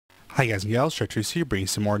Hi guys and gals, Chartreuse here, bringing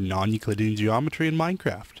some more non-Euclidean geometry in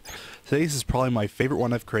Minecraft. Today's is probably my favorite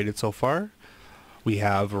one I've created so far. We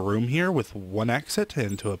have a room here with one exit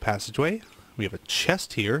into a passageway. We have a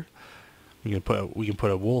chest here. We can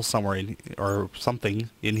put a wool somewhere in, or something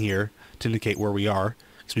in here to indicate where we are,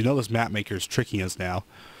 because we know this map maker is tricking us now.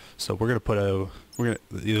 So the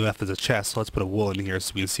left is a chest, so let's put a wool in here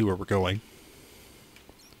so we can see where we're going.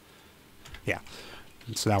 Yeah.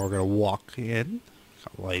 And so now we're gonna walk in.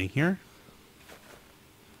 Got lighting here.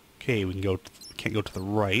 Okay, we can can't go to the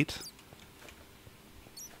right.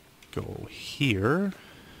 Go here.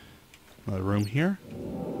 Another room here.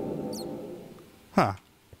 Huh.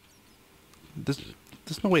 There's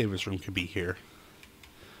no way this room could be here.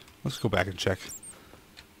 Let's go back and check.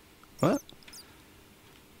 What?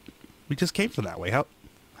 We just came from that way.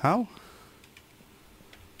 How?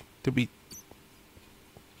 Did we...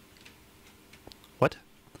 What?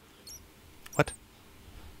 What?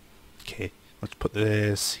 Okay, let's put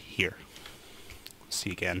this here. Let's see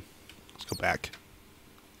again. Let's go back.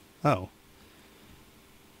 Oh.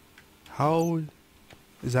 How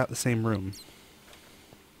is that the same room?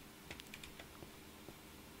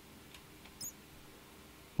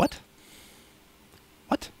 What?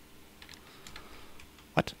 What?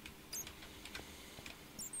 What?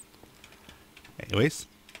 Anyways,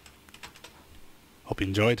 hope you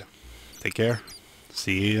enjoyed. Take care.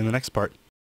 See you in the next part.